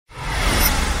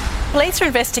Police are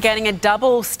investigating a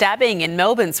double stabbing in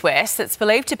Melbourne's west that's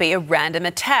believed to be a random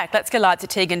attack. Let's go live to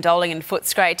Tegan Doling in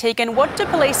Footscray. Tegan, what do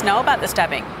police know about the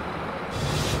stabbing?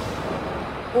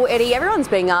 Well, Eddie, everyone's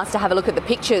being asked to have a look at the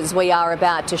pictures we are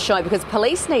about to show because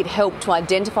police need help to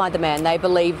identify the man they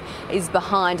believe is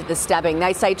behind the stabbing.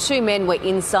 They say two men were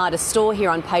inside a store here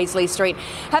on Paisley Street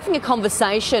having a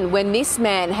conversation when this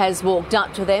man has walked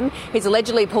up to them. He's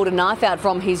allegedly pulled a knife out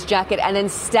from his jacket and then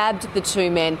stabbed the two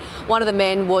men. One of the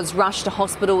men was rushed to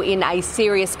hospital in a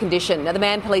serious condition. Now, the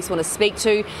man police want to speak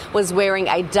to was wearing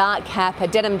a dark cap, a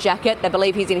denim jacket. They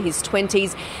believe he's in his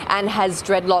 20s and has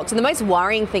dreadlocks. And the most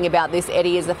worrying thing about this,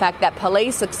 Eddie, is the fact that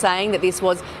police are saying that this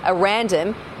was a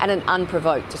random and an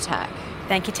unprovoked attack.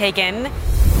 Thank you, Tegan.